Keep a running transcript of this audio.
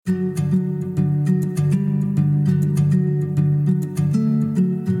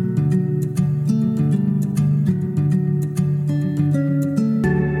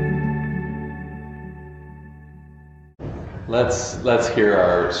Let's hear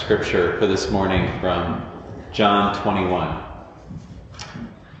our scripture for this morning from John 21.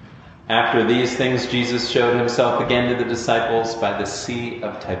 After these things, Jesus showed himself again to the disciples by the Sea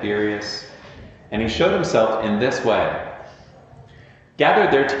of Tiberias, and he showed himself in this way.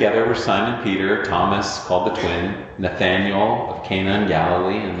 Gathered there together were Simon Peter, Thomas, called the twin, Nathanael of Cana in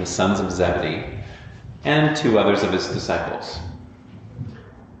Galilee, and the sons of Zebedee, and two others of his disciples.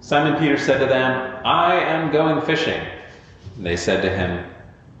 Simon Peter said to them, "I am going fishing." And they said to him,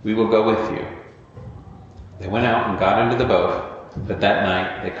 "We will go with you." They went out and got into the boat, but that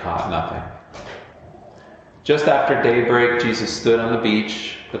night they caught nothing. Just after daybreak, Jesus stood on the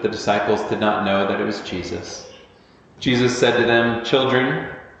beach, but the disciples did not know that it was Jesus. Jesus said to them, "Children,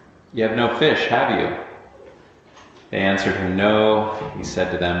 you have no fish, have you?" They answered him, "No." He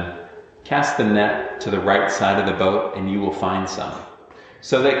said to them, "Cast the net to the right side of the boat, and you will find some."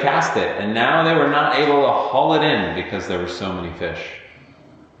 So they cast it, and now they were not able to haul it in because there were so many fish.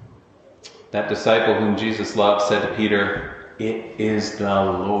 That disciple whom Jesus loved said to Peter, "It is the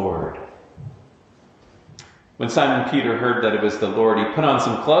Lord." When Simon Peter heard that it was the Lord, he put on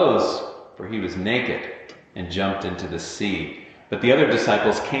some clothes, for he was naked, and jumped into the sea. But the other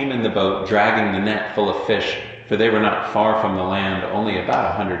disciples came in the boat, dragging the net full of fish, for they were not far from the land, only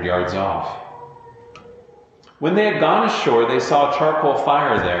about 100 yards off. When they had gone ashore, they saw a charcoal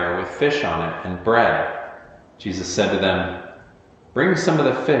fire there with fish on it and bread. Jesus said to them, "Bring some of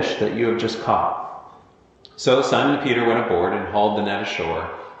the fish that you have just caught." So Simon Peter went aboard and hauled the net ashore,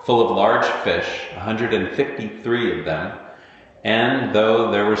 full of large fish, 153 of them, and though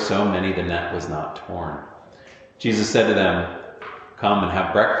there were so many, the net was not torn. Jesus said to them, "Come and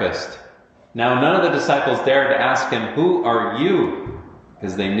have breakfast." Now none of the disciples dared to ask him, "Who are you?"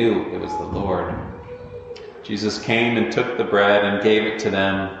 because they knew it was the Lord. Jesus came and took the bread and gave it to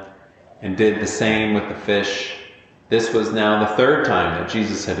them, and did the same with the fish. This was now the third time that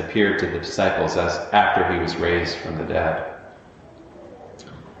Jesus had appeared to the disciples after he was raised from the dead.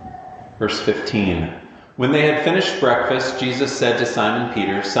 Verse 15. When they had finished breakfast, Jesus said to Simon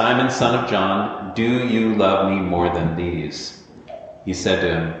Peter, "Simon, son of John, do you love me more than these?" He said to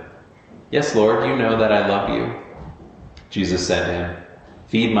him, "Yes, Lord, you know that I love you." Jesus said to him,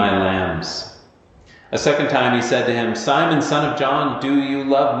 "Feed my lambs." A second time he said to him, "Simon, son of John, do you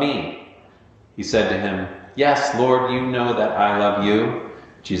love me?" He said to him, "Yes, Lord, you know that I love you."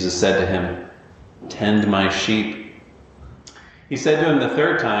 Jesus said to him, "Tend my sheep." He said to him the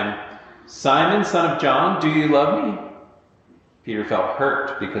third time, "Simon, son of John, do you love me?" Peter felt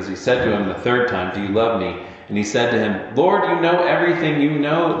hurt because he said to him the third time, "Do you love me?" And he said to him, "Lord, you know everything. You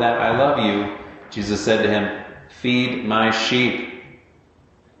know that I love you." Jesus said to him, "Feed my sheep.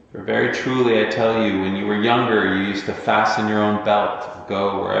 For very truly I tell you, when you were younger, you used to fasten your own belt and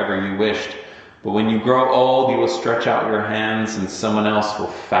go wherever you wished. But when you grow old, you will stretch out your hands, and someone else will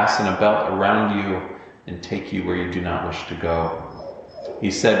fasten a belt around you and take you where you do not wish to go." He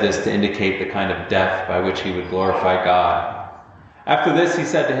said this to indicate the kind of death by which he would glorify God. After this, he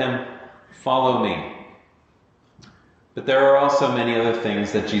said to him, "Follow me." But there are also many other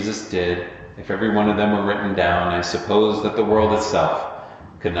things that Jesus did. If every one of them were written down, I suppose that the world itself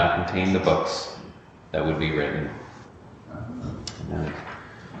could not contain the books that would be written. Amen.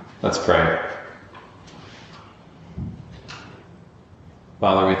 Let's pray.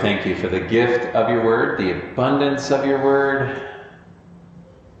 Father, we thank you for the gift of your word, the abundance of your word.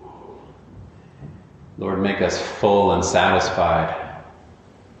 Lord, make us full and satisfied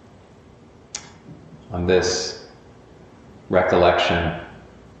on this recollection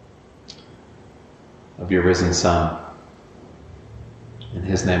of your risen Son. In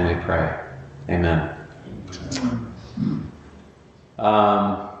his name we pray. Amen.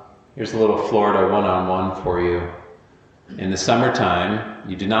 Here's a little Florida one-on-one for you. In the summertime,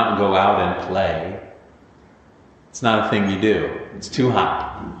 you do not go out and play. It's not a thing you do. It's too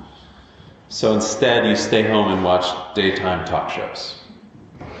hot. So instead, you stay home and watch daytime talk shows.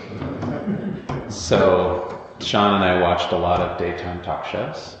 So Sean and I watched a lot of daytime talk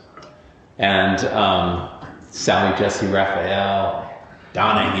shows. And Sally Jesse Raphael,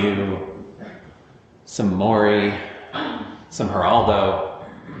 Donahue, some Maury, some Geraldo.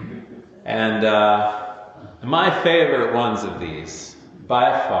 And my favorite ones of these,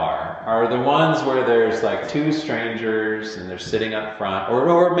 by far, are the ones where there's like two strangers and they're sitting up front,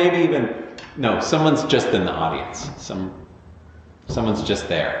 or maybe even, no, someone's just in the audience. Someone's just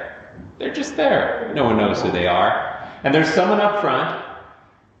there. They're just there. No one knows who they are. And there's someone up front,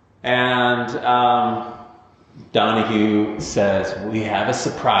 and Donahue says, "We have a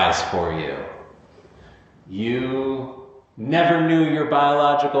surprise for you. You never knew your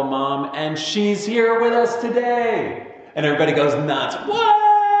biological mom, and she's here with us today." And everybody goes nuts. What?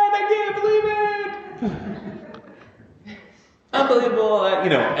 I can't believe it. Unbelievable.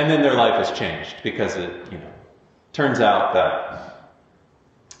 And then their life has changed because it, turns out that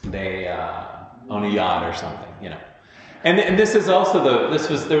they own a yacht or something, And this is also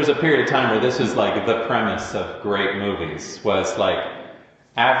there was a period of time where this was like the premise of great movies, was like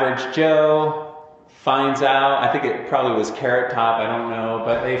average Joe finds out, I think it probably was Carrot Top, I don't know,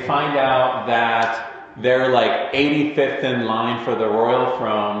 but they find out that they're like 85th in line for the royal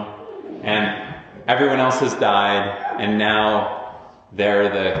throne and everyone else has died and now they're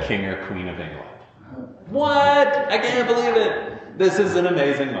the king or queen of England. What? I can't believe it. This is an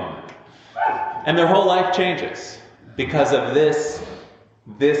amazing moment. And their whole life changes because of this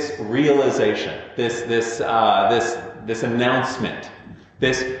realization, this announcement,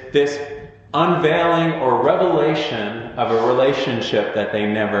 this unveiling or revelation of a relationship that they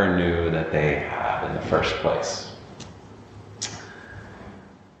never knew that they had in the first place.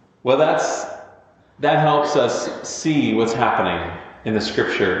 Well, that helps us see what's happening in the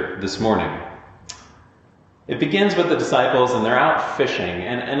scripture this morning. It begins with the disciples and they're out fishing,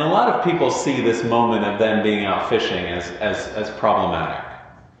 and a lot of people see this moment of them being out fishing as problematic.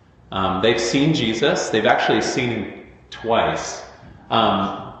 They've seen Jesus. They've actually seen him twice.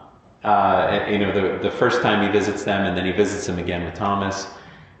 The first time he visits them, and then he visits them again with Thomas.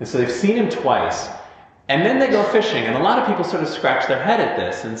 And so they've seen him twice. And then they go fishing, and a lot of people sort of scratch their head at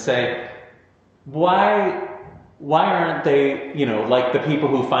this and say, why aren't they, like the people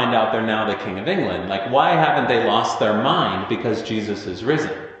who find out they're now the King of England? Like, why haven't they lost their mind because Jesus is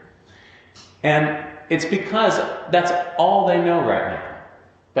risen? And it's because that's all they know right now.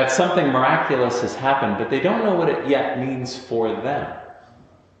 That something miraculous has happened, but they don't know what it yet means for them.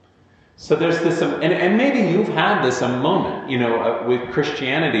 So there's this, and maybe you've had this a moment, with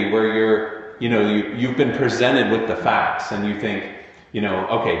Christianity where you've been presented with the facts and you think,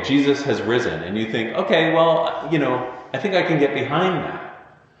 okay, Jesus has risen, and you think, okay, well, I think I can get behind that.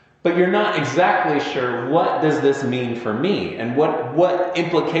 But you're not exactly sure, what does this mean for me? And what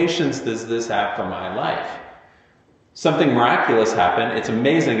implications does this have for my life? Something miraculous happened. It's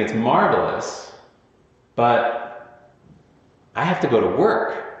amazing. It's marvelous. But I have to go to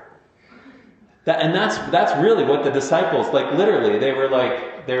work. That's really what the disciples, like literally, they were like,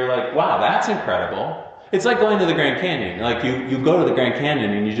 wow, that's incredible. It's like going to the Grand Canyon. Like you go to the Grand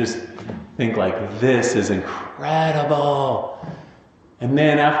Canyon and you just think like, this is incredible. And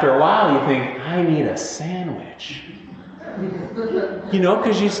then after a while you think, I need a sandwich.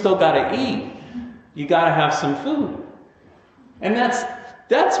 Because you still got to eat. You got to have some food. And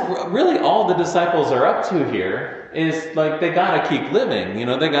that's really all the disciples are up to here, is like they got to keep living.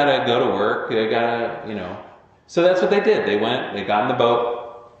 They got to go to work. They got to, So that's what they did. They went, they got in the boat.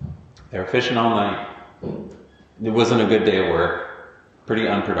 They were fishing all night. It wasn't a good day of work. Pretty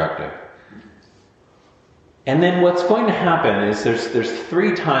unproductive. And then what's going to happen is there's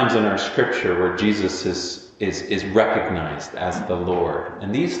 3 times in our scripture where Jesus is recognized as the Lord.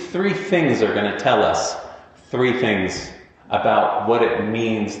 And these 3 things are going to tell us 3 things about what it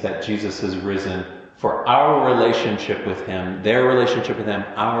means that Jesus has risen, for our relationship with him, their relationship with him,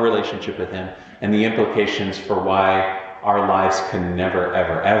 our relationship with him, and the implications for why our lives can never,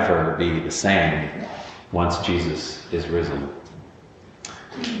 ever, ever be the same once Jesus is risen.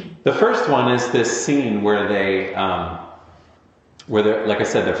 The first one is this scene where they're, like I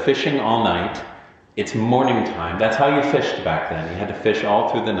said, they're fishing all night. It's morning time. That's how you fished back then. You had to fish all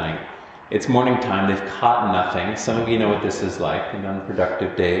through the night. It's morning time. They've caught nothing. Some of you know what this is like, an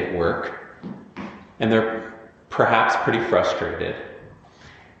unproductive day at work. And they're perhaps pretty frustrated.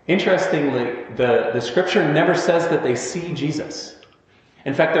 Interestingly, the scripture never says that they see Jesus.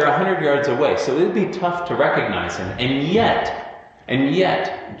 In fact, they're 100 yards away, so it would be tough to recognize him. And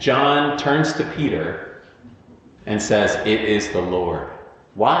yet, John turns to Peter and says, "It is the Lord."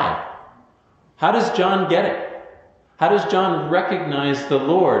 Why? How does John get it? How does John recognize the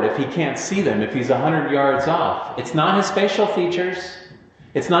Lord if he can't see them, if he's 100 yards off? It's not his facial features.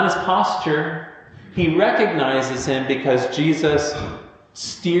 It's not his posture. He recognizes him because Jesus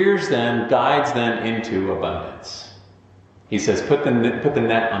steers them, guides them into abundance. He says, put the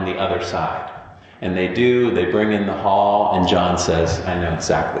net on the other side. And they do. They bring in the haul, and John says, I know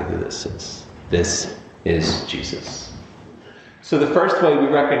exactly who this is. This is Jesus. So the first way we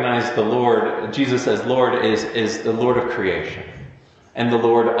recognize the Lord, Jesus as Lord, is the Lord of creation and the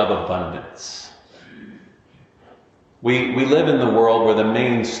Lord of abundance. We live in the world where the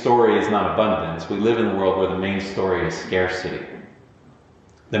main story is not abundance. We live in the world where the main story is scarcity.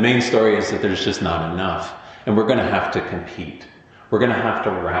 The main story is that there's just not enough, and we're going to have to compete. We're going to have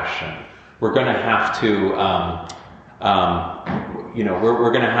to ration. We're going to have to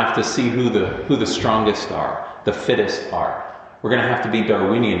we're going to have to see who the strongest are, the fittest are. We're going to have to be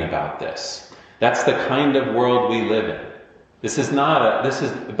Darwinian about this. That's the kind of world we live in.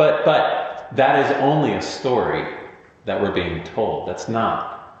 But that is only a story that we're being told. That's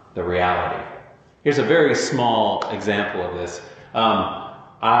not the reality. Here's a very small example of this.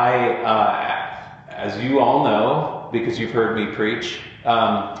 As you all know, because you've heard me preach,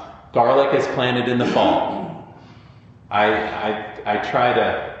 garlic is planted in the fall. I try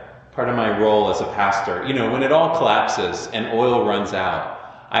to, part of my role as a pastor, when it all collapses and oil runs out,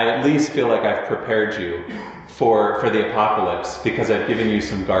 I at least feel like I've prepared you for the apocalypse because I've given you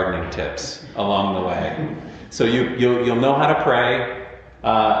some gardening tips along the way. So you'll know how to pray,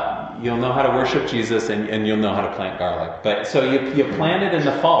 you'll know how to worship Jesus, and you'll know how to plant garlic. But so you plant it in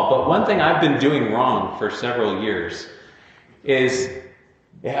the fall. But one thing I've been doing wrong for several years is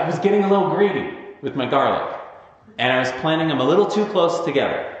I was getting a little greedy with my garlic, and I was planting them a little too close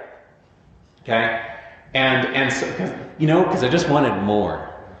together. Okay, and so because I just wanted more.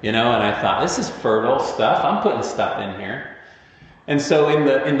 And I thought, this is fertile stuff. I'm putting stuff in here. And so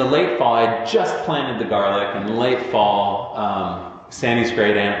in the late fall, I just planted the garlic. In the late fall, Sandy's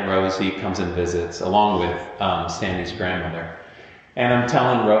great aunt Rosie comes and visits, along with Sandy's grandmother. And I'm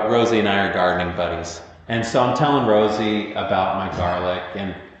telling Rosie and I are gardening buddies. And so I'm telling Rosie about my garlic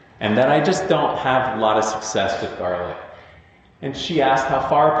and that I just don't have a lot of success with garlic. And she asked how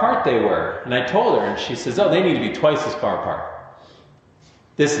far apart they were. And I told her, and she says, oh, they need to be twice as far apart.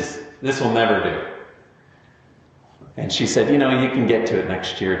 This will never do. And she said, you can get to it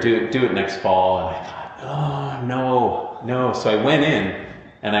next year. Do it next fall. And I thought, oh, no. So I went in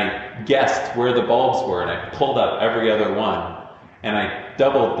and I guessed where the bulbs were, and I pulled up every other one, and I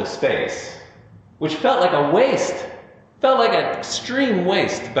doubled the space, which felt like a waste. Felt like an extreme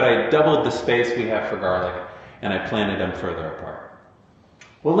waste, but I doubled the space we have for garlic, and I planted them further apart.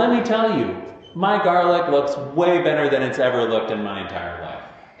 Well, let me tell you, my garlic looks way better than it's ever looked in my entire life.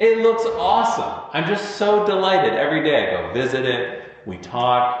 It looks awesome. I'm just so delighted. Every day I go visit it, we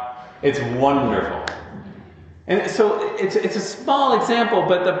talk. It's wonderful. And so it's a small example,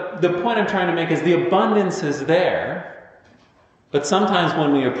 but the point I'm trying to make is the abundance is there. But sometimes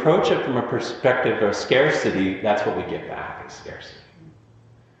when we approach it from a perspective of scarcity, that's what we get back is scarcity.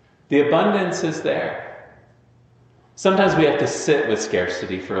 The abundance is there. Sometimes we have to sit with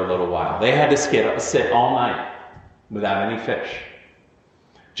scarcity for a little while. They had to sit all night without any fish.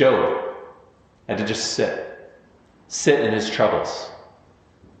 Job had to just sit in his troubles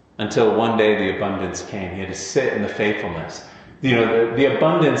until one day the abundance came. He had to sit in the faithfulness. The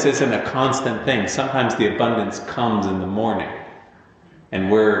abundance isn't a constant thing. Sometimes the abundance comes in the morning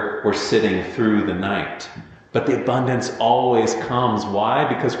and we're sitting through the night. But the abundance always comes. Why?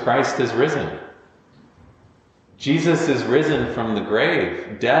 Because Christ is risen. Jesus is risen from the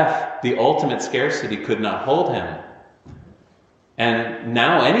grave. Death, the ultimate scarcity, could not hold him. And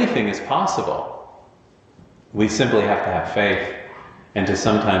now anything is possible. We simply have to have faith and to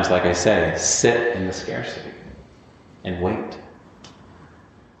sometimes, like I say, sit in the scarcity and wait.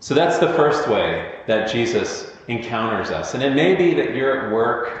 So that's the first way that Jesus encounters us. And it may be that you're at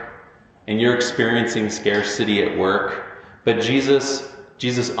work and you're experiencing scarcity at work, but Jesus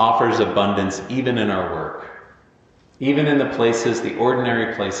offers abundance even in our work, even in the places, the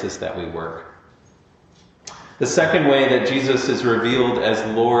ordinary places that we work. The second way that Jesus is revealed as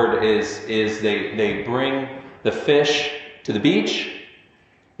Lord is they bring the fish to the beach,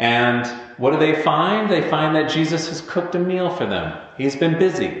 and what do they find? They find that Jesus has cooked a meal for them. He's been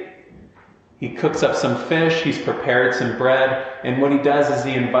busy. He cooks up some fish, he's prepared some bread, and what he does is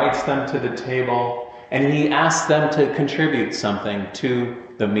he invites them to the table, and he asks them to contribute something to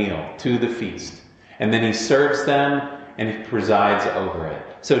the meal, to the feast. And then he serves them, and he presides over it.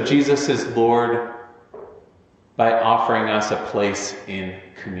 So Jesus is Lord by offering us a place in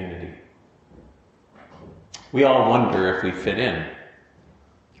community. We all wonder if we fit in.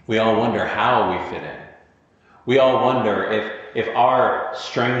 We all wonder how we fit in. We all wonder if our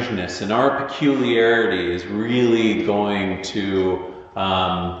strangeness and our peculiarity is really going to,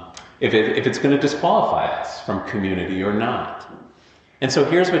 if it's going to disqualify us from community or not. And so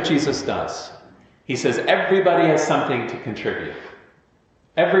here's what Jesus does. He says, everybody has something to contribute.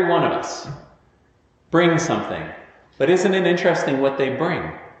 Every one of us brings something. But isn't it interesting what they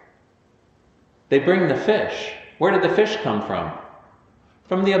bring? They bring the fish. Where did the fish come from?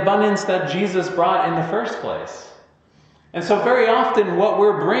 From the abundance that Jesus brought in the first place. And so very often what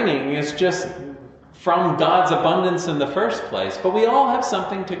we're bringing is just from God's abundance in the first place. But we all have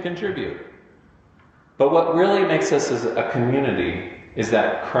something to contribute. But what really makes us as a community is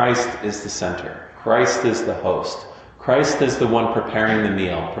that Christ is the center. Christ is the host. Christ is the one preparing the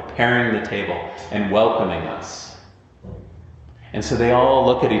meal, preparing the table, and welcoming us. And so they all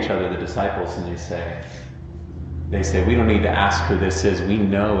look at each other, the disciples, and they say, we don't need to ask who this is. We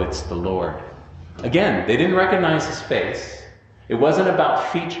know it's the Lord. Again, they didn't recognize his face. It wasn't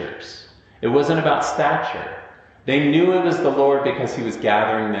about features. It wasn't about stature. They knew it was the Lord because he was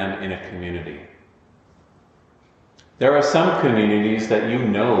gathering them in a community. There are some communities that you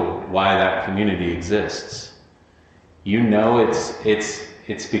know why that community exists. You know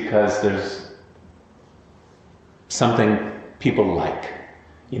it's because there's something people like.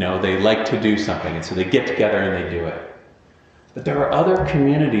 You know, they like to do something, and so they get together and they do it. But there are other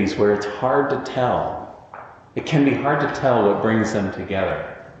communities where it's hard to tell. It can be hard to tell what brings them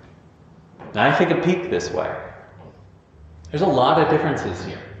together. And I think of Peak this way. There's a lot of differences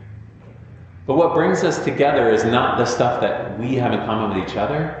here. But what brings us together is not the stuff that we have in common with each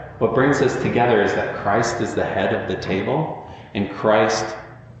other. What brings us together is that Christ is the head of the table, and Christ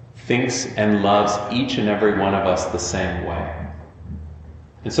thinks and loves each and every one of us the same way.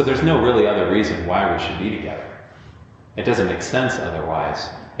 And so there's no really other reason why we should be together. It doesn't make sense otherwise,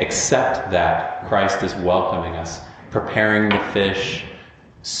 except that Christ is welcoming us, preparing the fish,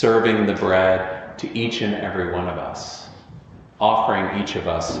 serving the bread to each and every one of us, offering each of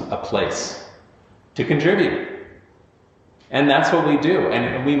us a place to contribute. And that's what we do.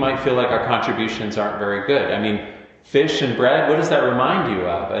 And we might feel like our contributions aren't very good. I mean, fish and bread, what does that remind you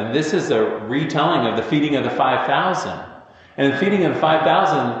of? And this is a retelling of the feeding of the 5,000. And the feeding of the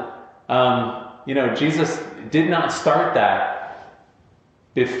 5,000, Jesus did not start that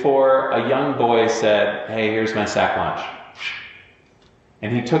before a young boy said, hey, here's my sack lunch.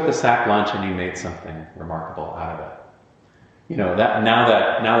 And he took the sack lunch and he made something remarkable out of it. You know, now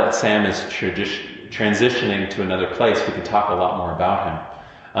that Sam is transitioning to another place, we could talk a lot more about him.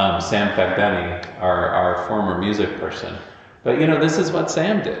 Sam Fagbeni, our former music person. But this is what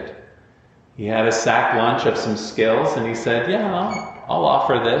Sam did. He had a sack lunch of some skills, and he said, yeah, I'll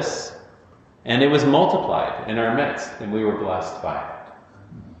offer this. And it was multiplied in our midst, and we were blessed by it.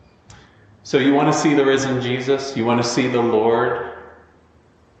 So you want to see the risen Jesus? You want to see the Lord?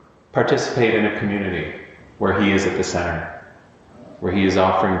 Participate in a community where he is at the center, where he is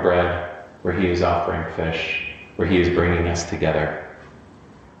offering bread, where he is offering fish, where he is bringing us together.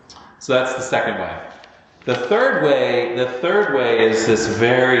 So that's the second way. The third way is this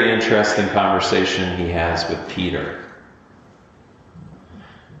very interesting conversation he has with Peter.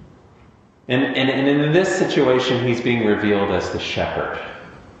 And in this situation, he's being revealed as the shepherd.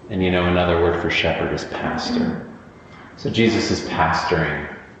 And another word for shepherd is pastor. So Jesus is pastoring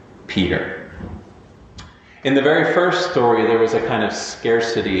Peter. In the very first story, there was a kind of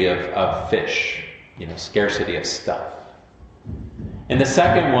scarcity of fish, scarcity of stuff. In the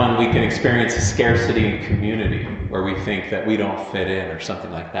second one, we can experience a scarcity in community, where we think that we don't fit in or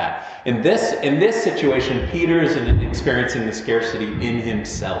something like that. In this situation, Peter is experiencing the scarcity in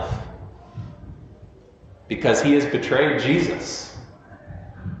himself, because he has betrayed Jesus.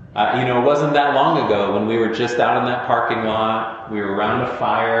 It wasn't that long ago when we were just out in that parking lot, we were around a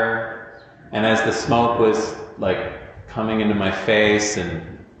fire, and as the smoke was coming into my face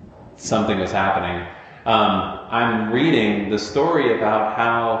and something was happening, I'm reading the story about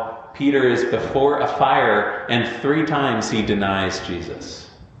how Peter is before a fire and 3 times he denies Jesus.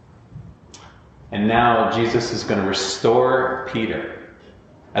 And now Jesus is going to restore Peter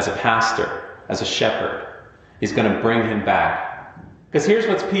as a pastor, as a shepherd. He's going to bring him back. Because here's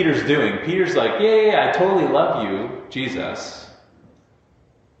what Peter's doing. Peter's like, yeah, I totally love you, Jesus,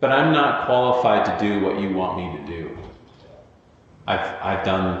 but I'm not qualified to do what you want me to do. I've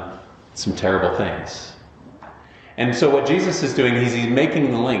done some terrible things. And so what Jesus is doing is he's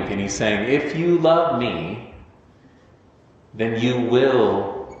making the link, and he's saying, if you love me, then you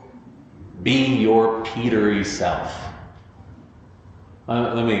will be your Petery self.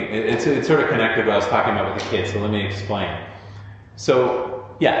 It's sort of connected to what I was talking about with the kids, so let me explain. So,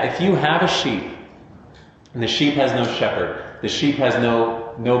 yeah, if you have a sheep, and the sheep has no shepherd, the sheep has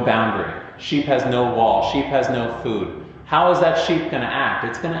no boundary, sheep has no wall, sheep has no food, how is that sheep going to act?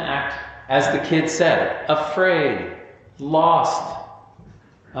 It's going to act, as the kid said, afraid, lost,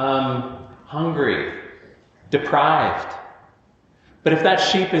 hungry, deprived. But if that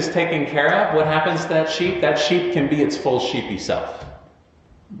sheep is taken care of, what happens to that sheep? That sheep can be its full sheepy self.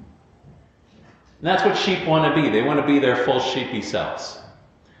 And that's what sheep want to be. They want to be their full sheepy selves.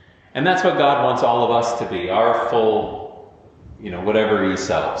 And that's what God wants all of us to be, our full, whatever-y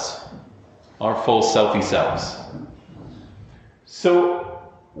selves, our full selfie selves.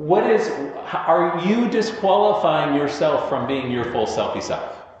 So, are you disqualifying yourself from being your full selfie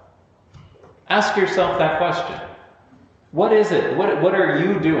self? Ask yourself that question. What is it? What are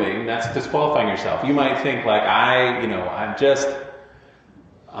you doing that's disqualifying yourself? You might think like, I'm just,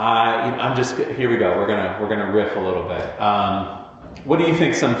 here we go. We're gonna riff a little bit. What do you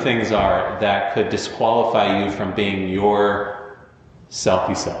think some things are that could disqualify you from being your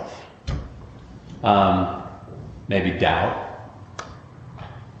selfie self? Maybe doubt.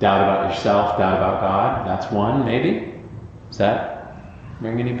 Doubt about yourself, doubt about God. That's one, maybe. Does that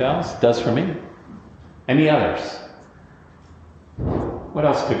ring any bells? It does for me. Any others? What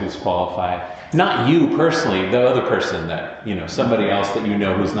else could disqualify? Not you personally, the other person that, somebody else that you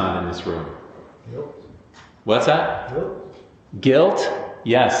know who's not in this room. Guilt. What's that? Guilt. Guilt?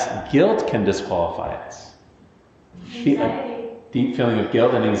 Yes, guilt can disqualify us. Anxiety. A deep feeling of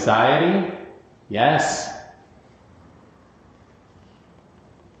guilt and anxiety? Yes.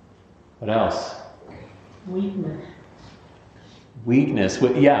 What else? Weakness. Weakness.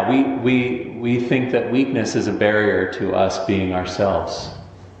 Yeah, we think that weakness is a barrier to us being ourselves.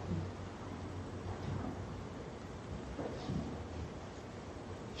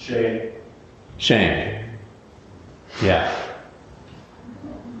 Shame. Shame. Yeah.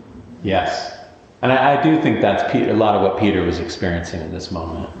 Yes. And I do think that's a lot of what Peter was experiencing in this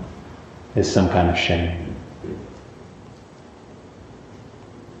moment, is some kind of shame.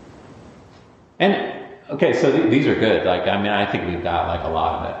 And, okay, so these are good. I think we've got a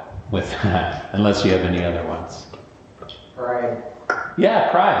lot of it with that, unless you have any other ones. Pride. Yeah,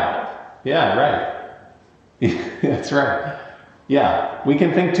 pride. Yeah, right. That's right. Yeah, we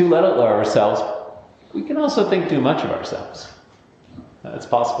can think too little of ourselves. We can also think too much of ourselves. That's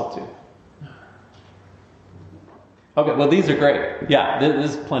possible too. Okay, well, these are great. Yeah,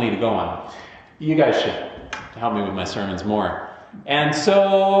 there's plenty to go on. You guys should help me with my sermons more. And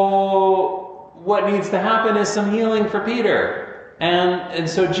so what needs to happen is some healing for Peter. And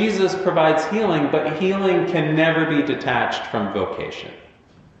so Jesus provides healing, but healing can never be detached from vocation.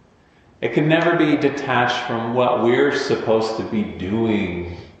 It can never be detached from what we're supposed to be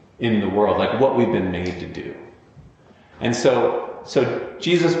doing in the world, like what we've been made to do. And so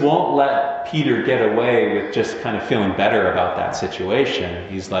Jesus won't let Peter get away with just kind of feeling better about that situation.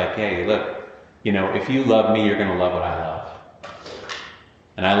 He's like, hey, look, if you love me, you're going to love what I love.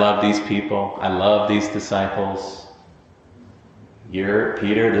 And I love these people. I love these disciples. You're,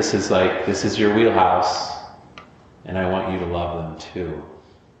 Peter, this is your wheelhouse. And I want you to love them too.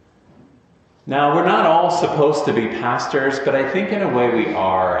 Now, we're not all supposed to be pastors, but I think in a way we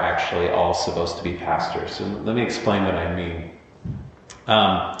are actually all supposed to be pastors. So let me explain what I mean.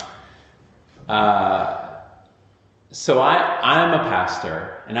 So I'm a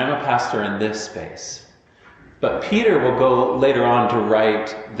pastor, and I'm a pastor in this space. But Peter will go later on to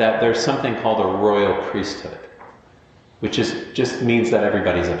write that there's something called a royal priesthood, which just means that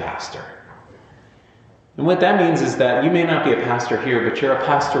everybody's a pastor. And what that means is that you may not be a pastor here, but you're a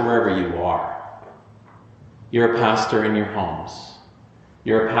pastor wherever you are. You're a pastor in your homes.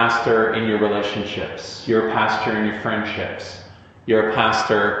 You're a pastor in your relationships. You're a pastor in your friendships. You're a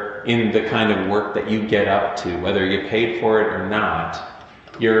pastor in the kind of work that you get up to, whether you're paid for it or not.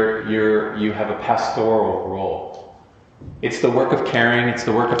 You have a pastoral role. It's the work of caring, it's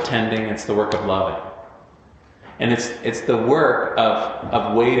the work of tending, it's the work of loving. And it's the work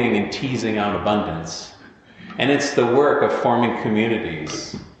of waiting and teasing out abundance. And it's the work of forming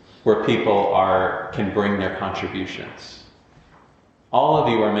communities where people can bring their contributions. All of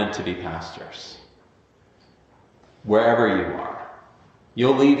you are meant to be pastors. Wherever you are.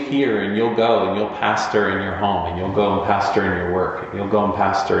 You'll leave here and you'll go and you'll pastor in your home and you'll go and pastor in your work and you'll go and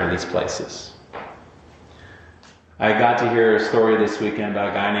pastor in these places. I got to hear a story this weekend about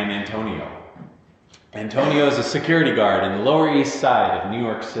a guy named Antonio. Antonio is a security guard in the Lower East Side of New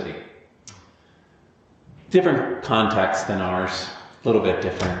York City. Different context than ours, a little bit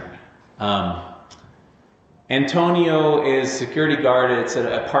different. Antonio is security guard. It's an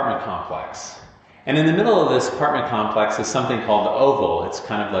apartment complex. And in the middle of this apartment complex is something called the Oval. It's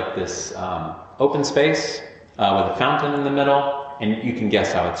kind of like this open space with a fountain in the middle, and you can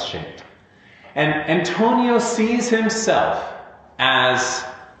guess how it's shaped. And Antonio sees himself as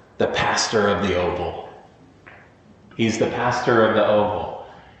the pastor of the Oval. He's the pastor of the Oval.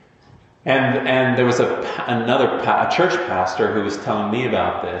 And there was a church pastor who was telling me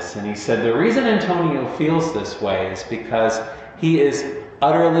about this, and he said the reason Antonio feels this way is because he is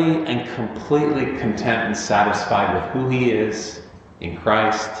utterly and completely content and satisfied with who he is in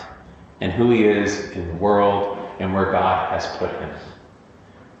Christ and who he is in the world and where God has put him.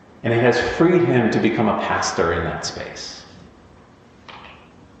 And it has freed him to become a pastor in that space.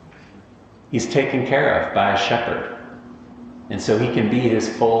 He's taken care of by a shepherd. And so he can be his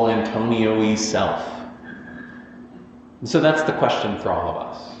full Antonio-y self. And so that's the question for all of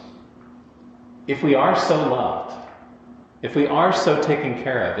us. If we are so loved, if we are so taken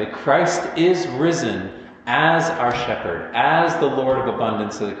care of, if Christ is risen as our shepherd, as the Lord of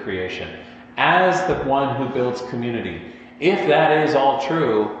abundance of the creation, as the one who builds community, if that is all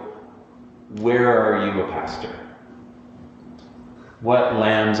true, where are you a pastor? What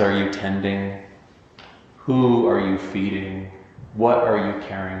lambs are you tending? Who are you feeding? What are you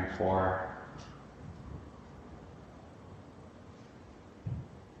caring for?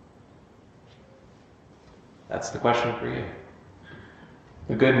 That's the question for you.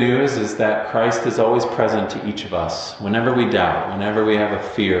 The good news is that Christ is always present to each of us. Whenever we doubt, whenever we have a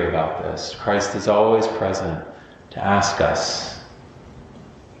fear about this, Christ is always present to ask us,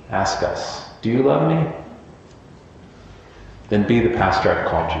 do you love me? Then be the pastor I've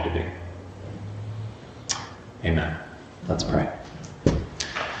called you to be. Amen. Let's pray.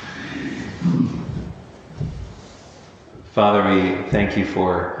 Father, we thank you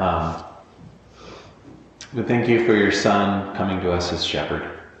for your Son coming to us as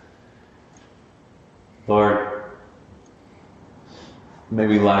shepherd. Lord, may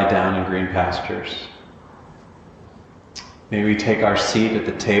we lie down in green pastures. May we take our seat at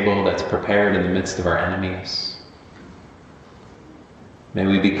the table that's prepared in the midst of our enemies. May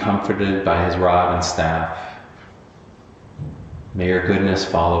we be comforted by his rod and staff. May your goodness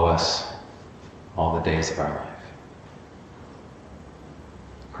follow us all the days of our life.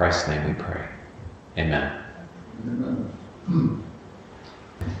 In Christ's name we pray. Amen. Amen.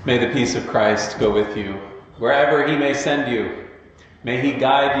 May the peace of Christ go with you wherever he may send you. May he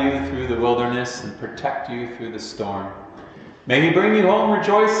guide you through the wilderness and protect you through the storm. May he bring you home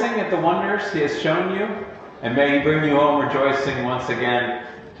rejoicing at the wonders he has shown you, and may he bring you home rejoicing once again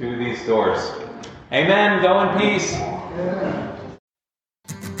through these doors. Amen. Go in peace.